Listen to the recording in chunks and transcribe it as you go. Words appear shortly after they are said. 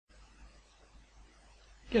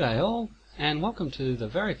G'day all, and welcome to the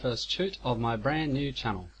very first shoot of my brand new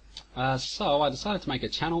channel. So I decided to make a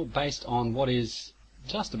channel based on what is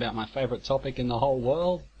just about my favourite topic in the whole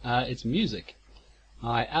world. It's music.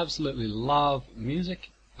 I absolutely love music.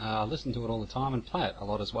 I listen to it all the time and play it a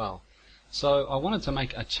lot as well. So I wanted to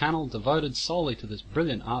make a channel devoted solely to this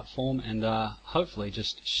brilliant art form and hopefully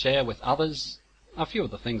just share with others a few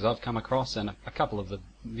of the things I've come across and a couple of the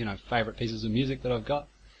favourite pieces of music that I've got.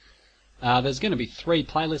 There's going to be 3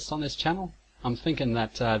 playlists on this channel. I'm thinking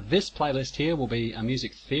that this playlist here will be a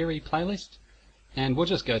music theory playlist, and we'll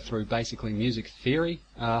just go through basically music theory,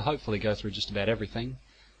 hopefully go through just about everything,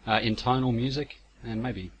 in tonal music, and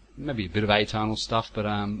maybe a bit of atonal stuff, but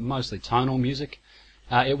mostly tonal music.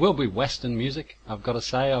 It will be Western music, I've got to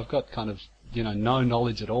say. I've got kind of no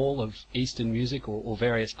knowledge at all of Eastern music or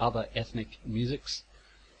various other ethnic musics,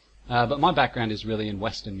 but my background is really in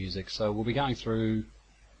Western music, so we'll be going through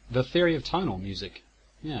the theory of tonal music.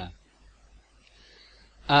 Yeah.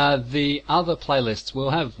 The other playlists, we'll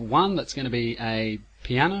have one that's going to be a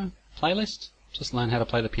piano playlist, just learn how to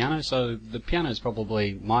play the piano. So the piano is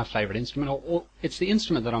probably my favourite instrument, or it's the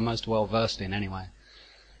instrument that I'm most well versed in anyway.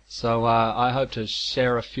 So I hope to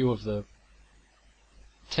share a few of the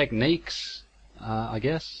techniques, I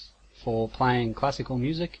guess, for playing classical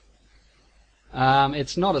music.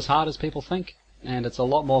 It's not as hard as people think, and it's a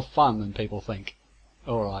lot more fun than people think.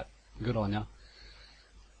 Alright, good on ya.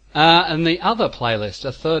 And the other playlist,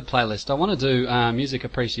 a third playlist, I want to do music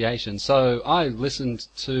appreciation. So I listened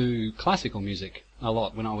to classical music a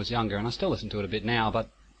lot when I was younger, and I still listen to it a bit now, but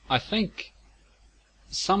I think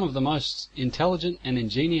some of the most intelligent and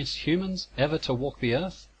ingenious humans ever to walk the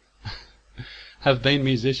earth have been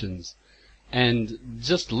musicians. And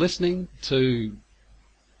just listening to,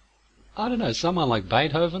 I don't know, someone like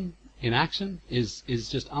Beethoven in action is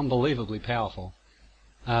just unbelievably powerful.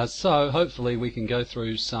 So hopefully we can go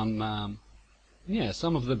through some of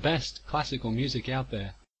the best classical music out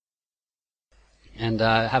there, and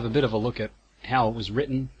have a bit of a look at how it was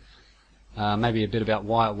written, maybe a bit about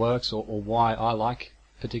why it works or why I like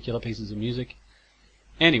particular pieces of music.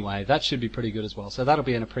 Anyway, that should be pretty good as well. So that'll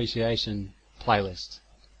be an appreciation playlist.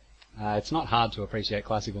 It's not hard to appreciate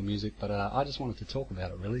classical music, but I just wanted to talk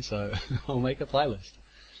about it really, so I'll make a playlist.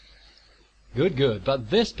 Good. But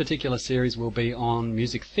this particular series will be on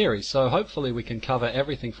music theory, so hopefully we can cover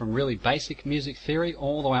everything from really basic music theory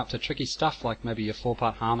all the way up to tricky stuff like maybe your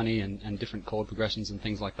 4-part harmony and different chord progressions and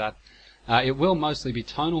things like that. It will mostly be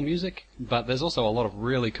tonal music, but there's also a lot of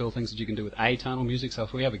really cool things that you can do with atonal music, so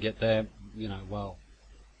if we ever get there, well,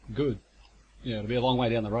 good. Yeah, it'll be a long way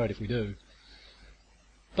down the road if we do.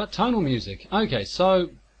 But tonal music. Okay, so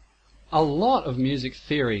a lot of music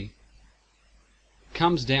theory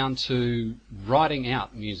comes down to writing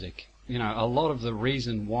out music. A lot of the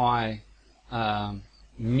reason why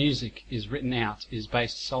music is written out is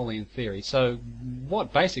based solely in theory. So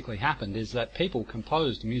what basically happened is that people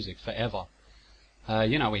composed music forever.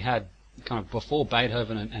 We had kind of before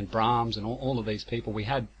Beethoven and Brahms and all of these people, we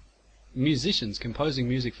had musicians composing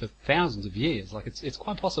music for thousands of years. Like it's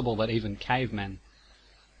quite possible that even cavemen,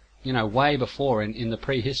 way before in the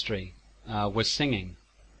prehistory, were singing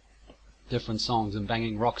different songs and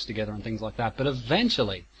banging rocks together and things like that. But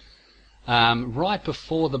eventually, right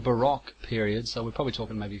before the Baroque period, so we're probably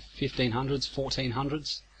talking maybe 1500s,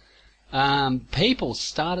 1400s, people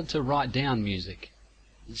started to write down music.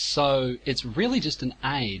 So it's really just an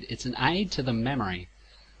aid. It's an aid to the memory.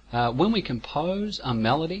 When we compose a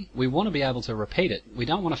melody, we want to be able to repeat it. We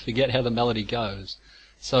don't want to forget how the melody goes.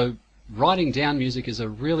 So writing down music is a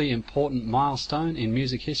really important milestone in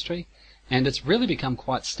music history. And it's really become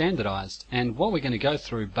quite standardized. And what we're going to go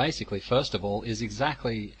through basically, first of all, is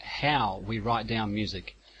exactly how we write down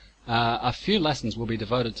music. A few lessons will be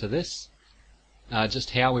devoted to this,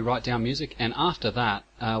 just how we write down music. And after that,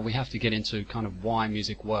 we have to get into kind of why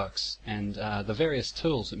music works and the various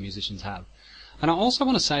tools that musicians have. And I also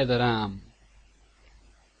want to say that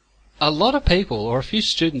a lot of people, or a few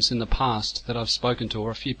students in the past that I've spoken to, or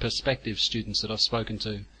a few prospective students that I've spoken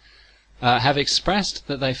to, have expressed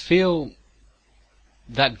that they feel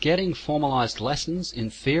that getting formalized lessons in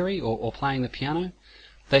theory or playing the piano,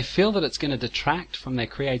 they feel that it's going to detract from their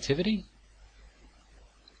creativity.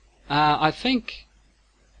 I think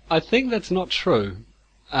that's not true.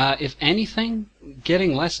 If anything,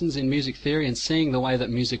 getting lessons in music theory and seeing the way that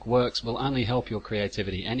music works will only help your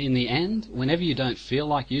creativity. And in the end, whenever you don't feel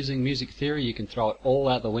like using music theory, you can throw it all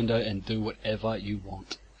out the window and do whatever you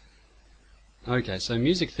want. Okay, so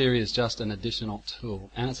music theory is just an additional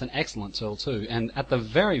tool, and it's an excellent tool too, and at the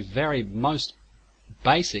very, very most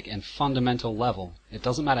basic and fundamental level, it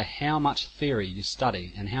doesn't matter how much theory you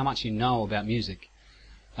study and how much you know about music,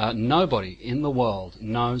 Nobody in the world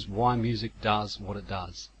knows why music does what it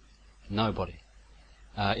does. Nobody.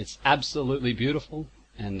 It's absolutely beautiful,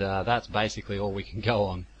 and that's basically all we can go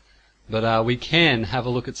on. But we can have a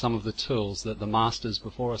look at some of the tools that the masters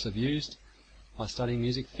before us have used by studying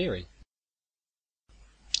music theory.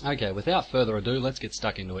 Okay, without further ado, let's get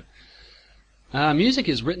stuck into it. Music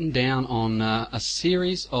is written down on a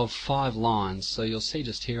series of 5 lines. So you'll see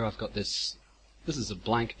just here I've got this is a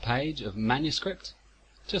blank page of manuscript,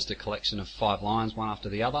 just a collection of 5 lines, one after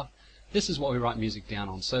the other. This is what we write music down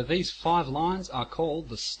on. So these 5 lines are called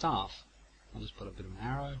the staff. I'll just put a bit of an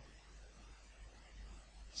arrow.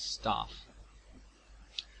 Staff.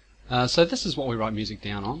 So this is what we write music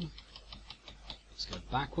down on. Let's go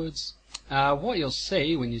backwards. What you'll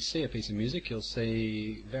see when you see a piece of music, you'll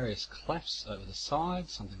see various clefs over the side,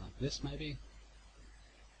 something like this maybe.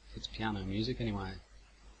 If it's piano music anyway.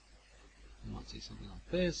 You might see something like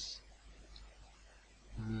this.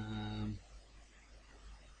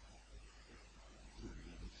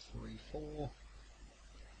 3, 4,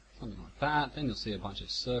 something like that. Then you'll see a bunch of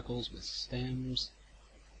circles with stems.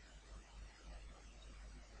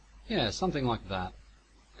 Yeah, something like that.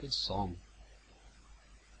 Good song.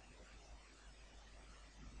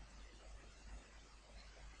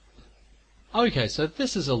 Okay, so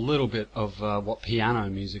this is a little bit of what piano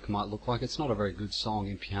music might look like. It's not a very good song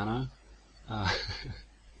in piano.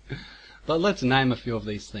 But let's name a few of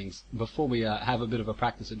these things before we have a bit of a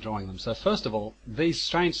practice at drawing them. So first of all, these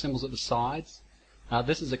strange symbols at the sides,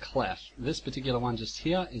 this is a clef. This particular one just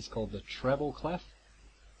here is called the treble clef.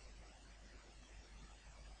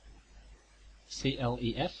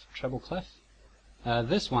 C-L-E-F, treble clef.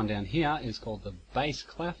 This one down here is called the bass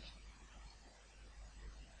clef.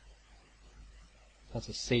 That's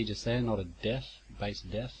a C just there, not a def, bass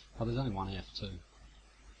def. Oh, there's only one F too.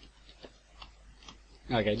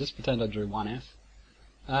 Okay, just pretend I drew one F.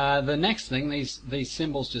 The next thing, these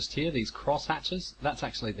symbols just here, these cross hatches, that's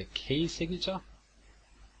actually the key signature.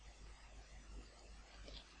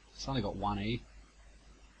 It's only got one E.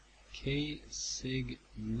 Key signature.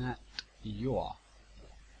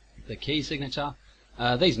 The key signature.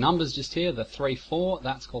 These numbers just here, the 3, 4,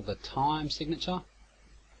 that's called the time signature.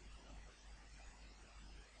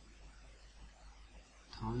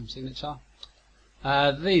 Time signature.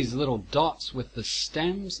 These little dots with the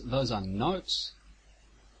stems, those are notes.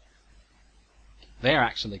 They're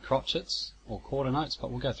actually crotchets or quarter notes,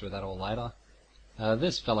 but we'll go through that all later.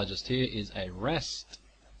 This fella just here is a rest.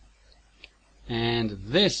 And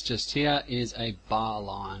this just here is a bar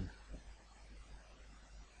line.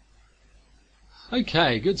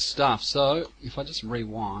 Okay, good stuff. So, if I just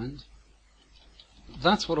rewind,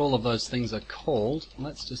 that's what all of those things are called.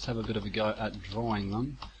 Let's just have a bit of a go at drawing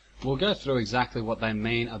them. We'll go through exactly what they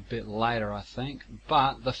mean a bit later, I think,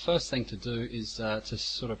 but the first thing to do is to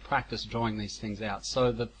sort of practice drawing these things out.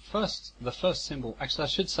 So the first symbol, actually I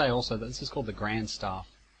should say also that this is called the grand staff.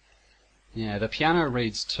 Yeah, the piano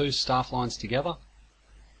reads 2 staff lines together.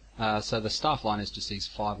 So the staff line is just these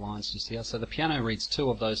 5 lines just here. So the piano reads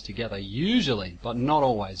 2 of those together, usually, but not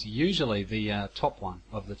always. Usually the top one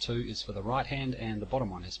of the 2 is for the right hand and the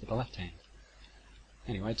bottom one is for the left hand.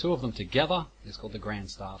 Anyway, 2 of them together is called the grand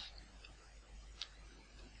staff.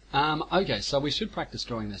 Okay, so we should practice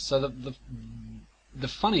drawing this. So the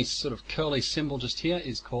funny sort of curly symbol just here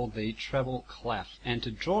is called the treble clef. And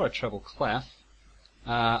to draw a treble clef,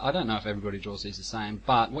 I don't know if everybody draws these the same,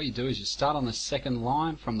 but what you do is you start on the second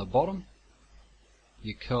line from the bottom,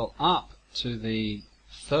 you curl up to the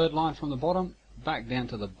third line from the bottom, back down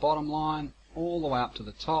to the bottom line, all the way up to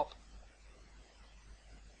the top.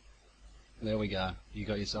 There we go. You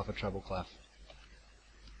got yourself a treble clef.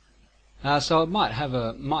 So it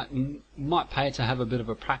might pay to have a bit of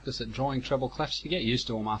a practice at drawing treble clefs. You get used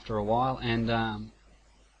to them after a while, and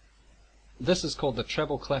this is called the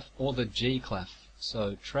treble clef or the G clef.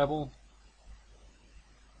 So treble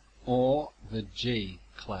or the G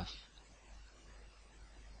clef.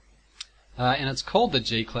 And it's called the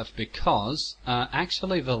G clef because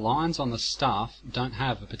actually the lines on the staff don't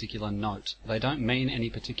have a particular note. They don't mean any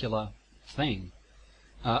particular thing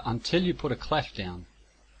until you put a clef down.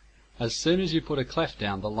 As soon as you put a clef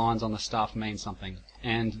down, the lines on the staff mean something.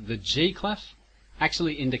 And the G clef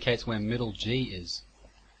actually indicates where middle G is.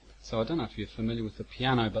 So I don't know if you're familiar with the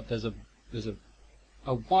piano, but there's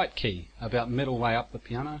a white key about middle way up the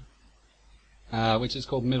piano, which is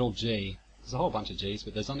called middle G. There's a whole bunch of G's,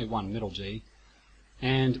 but there's only one middle G.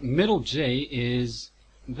 And middle G is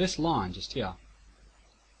this line just here.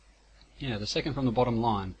 Yeah, the second from the bottom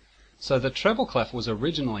line. So the treble clef was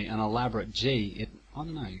originally an elaborate G. I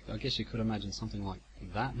don't know, I guess you could imagine something like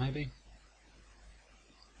that maybe.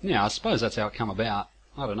 Yeah, I suppose that's how it come about.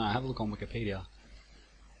 I don't know, have a look on Wikipedia.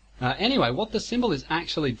 Anyway, what the symbol is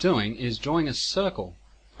actually doing is drawing a circle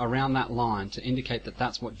around that line to indicate that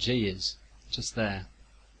that's what G is, just there.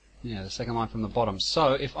 Yeah, the second line from the bottom.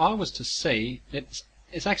 So if I was to see,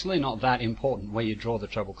 it's actually not that important where you draw the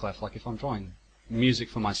treble clef. Like if I'm drawing music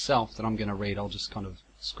for myself that I'm going to read, I'll just kind of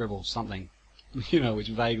scribble something, which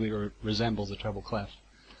vaguely resembles a treble clef.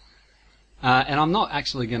 And I'm not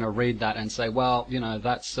actually going to read that and say, well,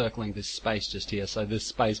 that's circling this space just here, so this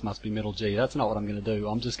space must be middle G. That's not what I'm going to do.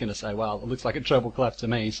 I'm just going to say, well, it looks like a treble clef to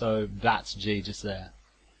me, so that's G just there.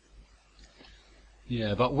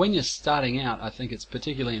 Yeah, but when you're starting out, I think it's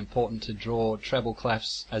particularly important to draw treble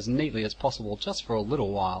clefs as neatly as possible just for a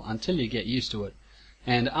little while, until you get used to it.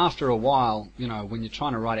 And after a while, when you're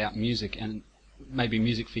trying to write out music, and maybe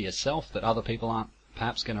music for yourself that other people aren't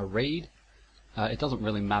perhaps going to read, it doesn't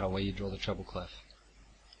really matter where you draw the treble clef.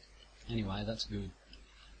 Anyway, that's good.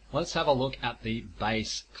 Let's have a look at the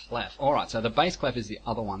bass clef. Alright, so the bass clef is the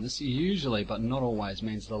other one. This usually, but not always,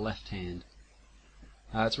 means the left hand.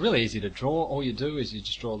 It's really easy to draw. All you do is you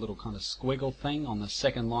just draw a little kind of squiggle thing on the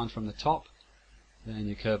second line from the top. Then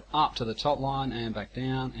you curve up to the top line and back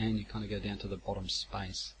down, and you kind of go down to the bottom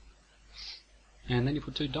space. And then you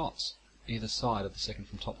put two dots either side of the second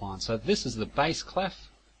from top line. So this is the bass clef.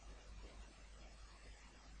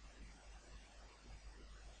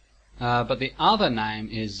 But the other name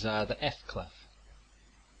is the F clef.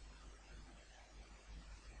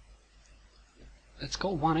 It's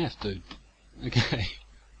called 1F, dude. Okay.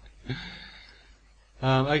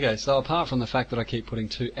 Okay, so apart from the fact that I keep putting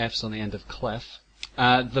two F's on the end of clef,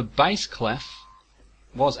 the bass clef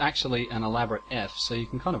was actually an elaborate F, so you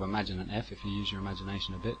can kind of imagine an F if you use your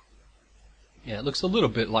imagination a bit. Yeah, it looks a little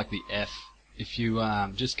bit like the F if you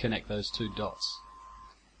just connect those two dots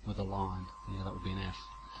with a line. Yeah, that would be an F.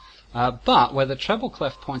 But where the treble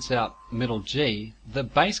clef points out middle G, the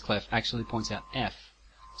bass clef actually points out F.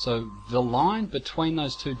 So the line between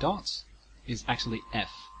those two dots is actually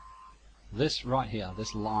F. This right here,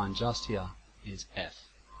 this line just here, is F.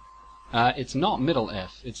 It's not middle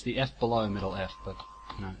F, it's the F below middle F, but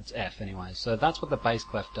it's F anyway. So that's what the bass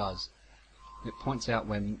clef does. It points out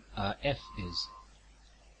where F is.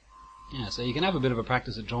 Yeah, so you can have a bit of a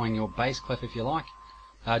practice at drawing your bass clef if you like.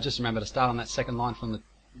 Just remember to start on that second line from the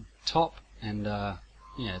top, and yeah,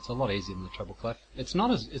 it's a lot easier than the treble clef. It's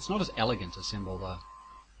not as elegant a symbol though,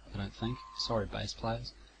 I don't think. Sorry, bass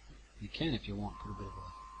players. You can if you want put a bit of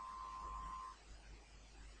a.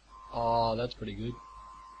 Oh, that's pretty good.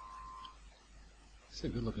 It's a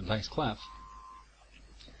good looking bass clef.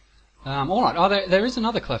 Alright, there is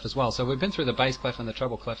another clef as well. So we've been through the bass clef and the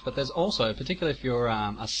treble clef, but there's also, particularly if you're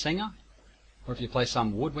a singer, or if you play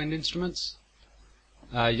some woodwind instruments,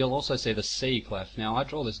 you'll also see the C clef. Now I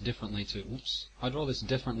draw this differently to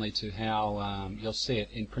how you'll see it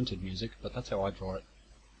in printed music, but that's how I draw it.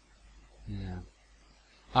 Yeah.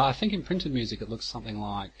 I think in printed music it looks something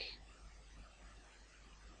like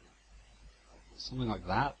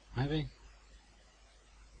that, maybe.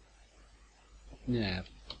 Yeah.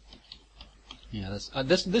 Yeah,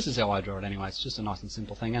 this is how I draw it anyway. It's just a nice and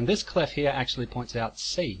simple thing. And this clef here actually points out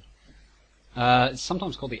C. It's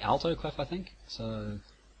sometimes called the alto clef, I think. So,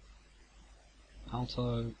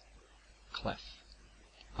 alto clef.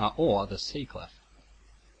 Or the C clef.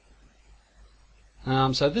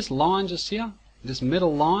 So this line just here, this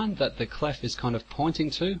middle line that the clef is kind of pointing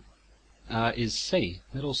to, is C,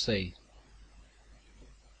 middle C.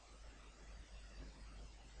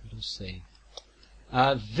 Middle C.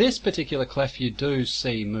 This particular clef you do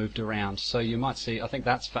see moved around, so you might see, I think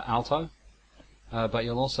that's for alto, but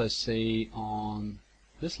you'll also see on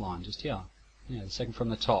this line just here, yeah, the second from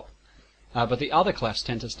the top. But the other clefs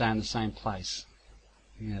tend to stay in the same place.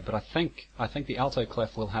 Yeah, but I think the alto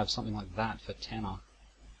clef will have something like that for tenor.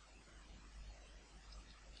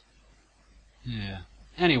 Yeah.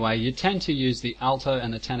 Anyway, you tend to use the alto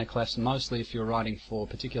and the tenor clefs mostly if you're writing for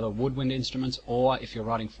particular woodwind instruments or if you're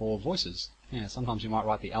writing for voices. Yeah, sometimes you might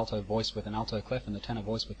write the alto voice with an alto clef and the tenor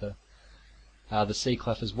voice with the C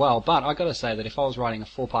clef as well. But I got to say that if I was writing a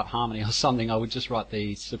 4-part harmony or something, I would just write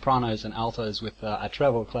the sopranos and altos with a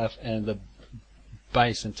treble clef and the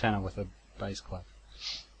bass and tenor with a bass clef.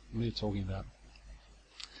 What are you talking about?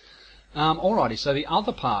 Alrighty, so the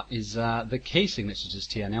other part is the key signature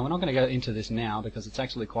just here. Now we're not going to go into this now because it's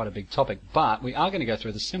actually quite a big topic, but we are going to go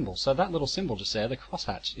through the symbol. So that little symbol just there, the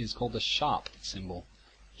crosshatch, is called the sharp symbol.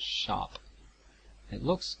 Sharp. It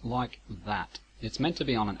looks like that. It's meant to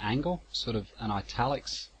be on an angle, sort of an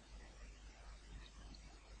italics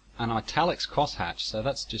crosshatch. So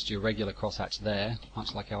that's just your regular crosshatch there,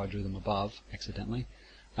 much like how I drew them above accidentally.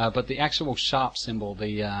 But the actual sharp symbol,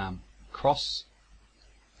 the cross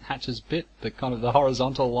hatches bit, the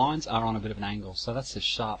horizontal lines are on a bit of an angle. So that's the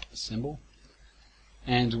sharp symbol.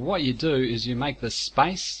 And what you do is you make the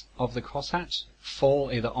space of the crosshatch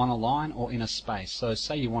fall either on a line or in a space. So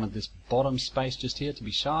say you wanted this bottom space just here to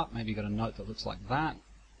be sharp, maybe you got a note that looks like that.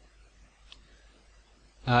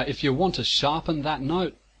 If you want to sharpen that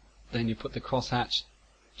note, then you put the crosshatch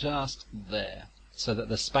just there, so that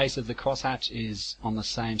the space of the crosshatch is on the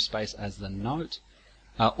same space as the note.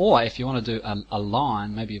 Or if you want to do a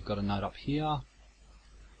line, maybe you've got a note up here,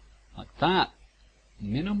 like that,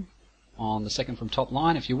 minim, on the second from top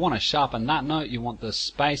line. If you want to sharpen that note, you want the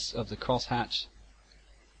space of the crosshatch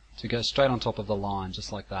to go straight on top of the line,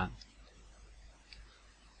 just like that.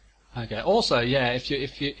 Okay. Also, yeah,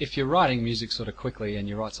 if you're writing music sort of quickly and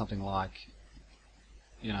you write something like,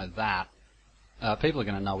 you know, that, people are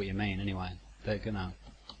going to know what you mean anyway. They're gonna,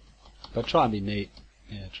 but try and be neat.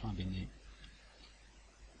 Yeah, try and be neat.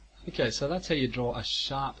 Okay, so that's how you draw a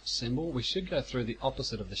sharp symbol. We should go through the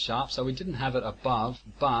opposite of the sharp. So we didn't have it above,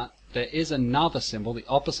 but there is another symbol, the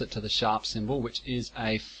opposite to the sharp symbol, which is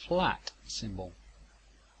a flat symbol.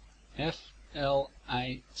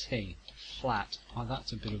 F-L-A-T. Flat. Oh,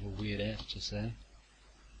 that's a bit of a weird F just there.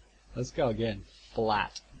 Let's go again.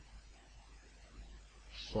 Flat.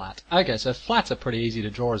 Flat. Okay, so flats are pretty easy to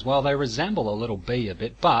draw as well. They resemble a little B a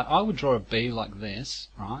bit, but I would draw a B like this,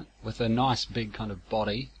 right, with a nice big kind of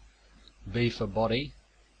body. B for body.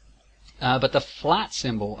 But the flat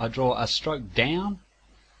symbol, I draw a stroke down,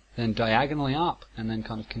 then diagonally up, and then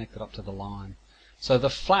kind of connect it up to the line. So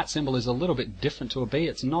the flat symbol is a little bit different to a B.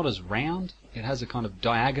 It's not as round. It has a kind of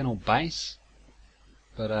diagonal base.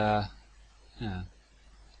 But, yeah.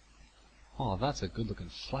 Oh, that's a good looking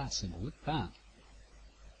flat symbol. Look at that.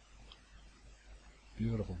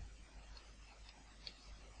 Beautiful.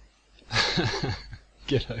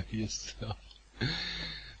 Get over yourself.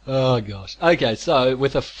 Oh gosh. Okay, so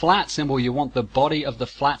with a flat symbol, you want the body of the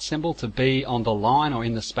flat symbol to be on the line or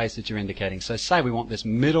in the space that you're indicating. So say we want this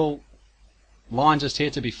middle line just here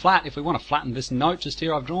to be flat. If we want to flatten this note just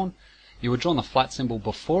here I've drawn, you would draw the flat symbol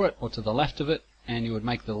before it or to the left of it, and you would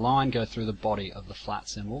make the line go through the body of the flat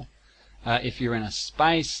symbol. If you're in a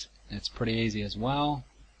space, it's pretty easy as well.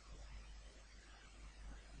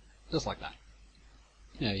 Just like that.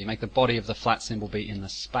 Yeah, you make the body of the flat symbol be in the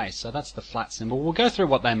space. So that's the flat symbol. We'll go through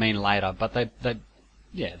what they mean later, but they're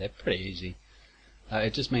pretty easy.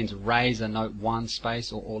 It just means raise a note one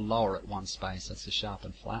space or lower it one space. That's the sharp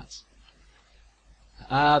and flats.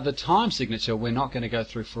 The time signature we're not going to go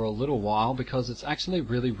through for a little while because it's actually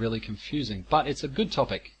really confusing. But it's a good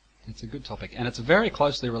topic. It's a good topic, and it's very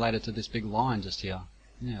closely related to this big line just here.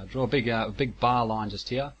 Yeah, draw a big bar line just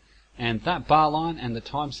here. And that bar line and the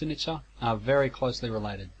time signature are very closely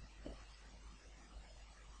related.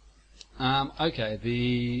 Okay,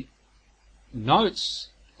 the notes.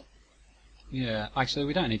 Yeah, actually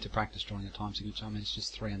we don't need to practice drawing a time signature. I mean, it's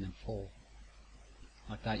just 3 and then 4.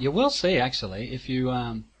 Like that. You will see, actually, if you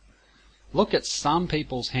look at some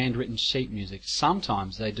people's handwritten sheet music,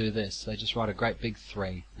 sometimes they do this. They just write a great big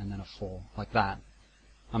 3 and then a 4, like that.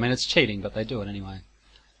 I mean, it's cheating, but they do it anyway.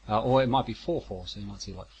 Or it might be 4-4, so you might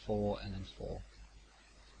see like 4 and then 4.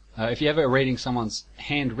 If you're ever reading someone's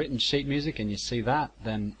handwritten sheet music and you see that,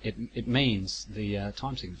 then it means the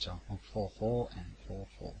time signature of 4-4 and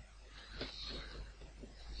 4-4.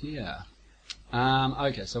 Yeah.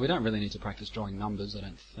 Okay, so we don't really need to practice drawing numbers, I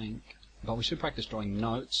don't think, but we should practice drawing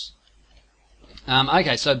notes.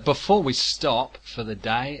 Okay, so before we stop for the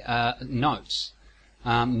day, notes.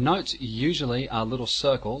 Notes usually are little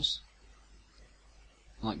circles,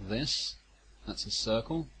 like this. That's a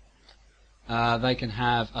circle. They can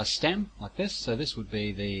have a stem, like this, so this would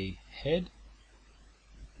be the head.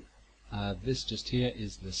 This just here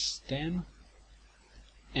is the stem.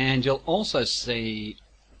 And you'll also see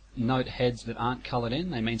note heads that aren't coloured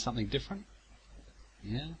in. They mean something different.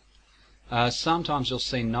 Yeah. Sometimes you'll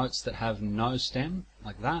see notes that have no stem,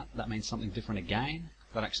 like that. That means something different again.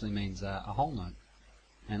 That actually means a whole note.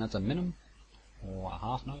 And that's a minim, or a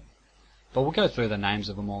half note. But we'll go through the names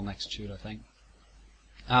of them all next tune, I think.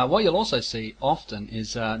 What you'll also see often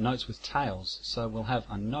is notes with tails. So we'll have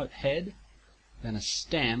a note head, then a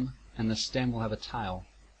stem, and the stem will have a tail.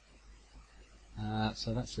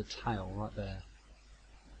 So that's the tail right there.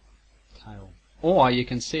 Tail. Or you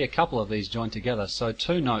can see a couple of these joined together. So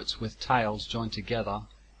 2 notes with tails joined together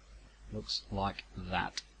looks like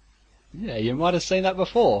that. Yeah, you might have seen that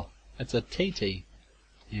before. It's a TT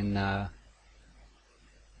in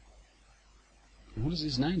what is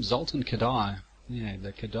his name? Zoltan Kodály. Yeah,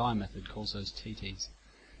 the Kodály method calls those TTs.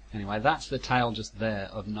 Anyway, that's the tail just there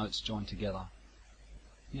of notes joined together.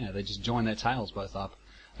 Yeah, they just join their tails both up.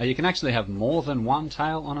 You can actually have more than one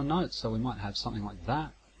tail on a note, so we might have something like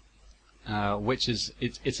that, which is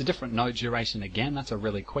it's a different note duration again. That's a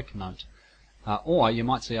really quick note. Or you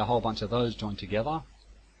might see a whole bunch of those joined together,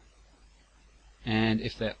 and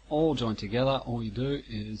if they're all joined together, all you do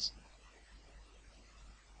is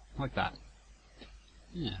like that.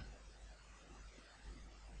 Yeah.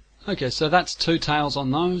 Okay, so that's two tails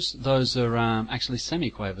on those. Those are actually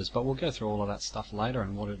semiquavers, but we'll go through all of that stuff later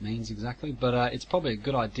and what it means exactly. But it's probably a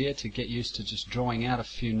good idea to get used to just drawing out a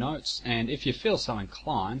few notes, and if you feel so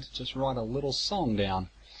inclined, just write a little song down.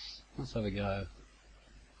 Let's have a go.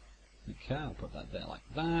 Okay, I'll put that there like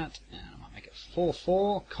that, and I might make it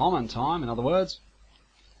 4/4, common time, in other words.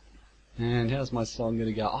 And how's my song going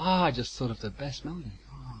to go? I just thought of the best melody.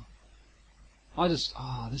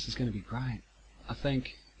 This is going to be great. I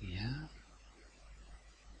think, yeah.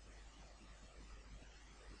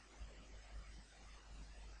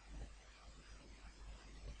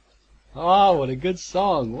 Oh, what a good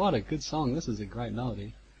song. What a good song. This is a great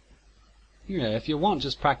melody. Yeah, if you want,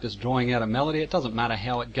 just practice drawing out a melody. It doesn't matter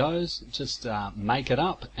how it goes. Just make it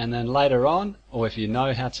up, and then later on, or if you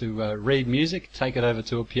know how to read music, take it over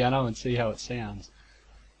to a piano and see how it sounds.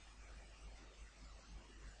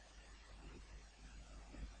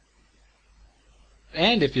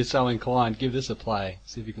 And if you're so inclined, give this a play.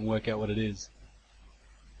 See if you can work out what it is.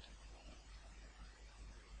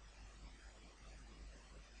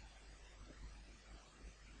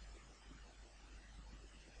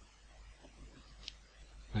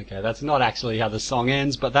 Okay, that's not actually how the song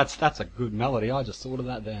ends, but that's a good melody. I just thought of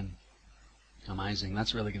that then. Amazing.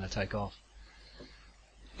 That's really going to take off.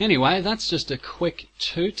 Anyway, that's just a quick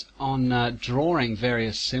toot on drawing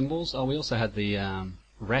various symbols. Oh, we also had the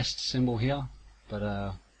rest symbol here, but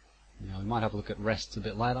we might have a look at rests a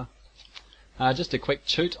bit later. Just a quick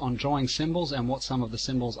toot on drawing symbols and what some of the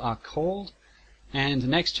symbols are called. And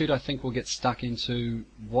next toot I think we'll get stuck into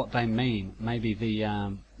what they mean, maybe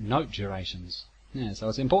the note durations. Yeah, so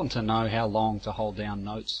it's important to know how long to hold down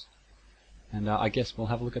notes, and I guess we'll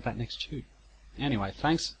have a look at that next toot. Anyway,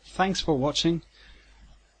 thanks for watching,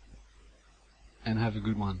 and have a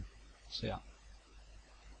good one. See ya.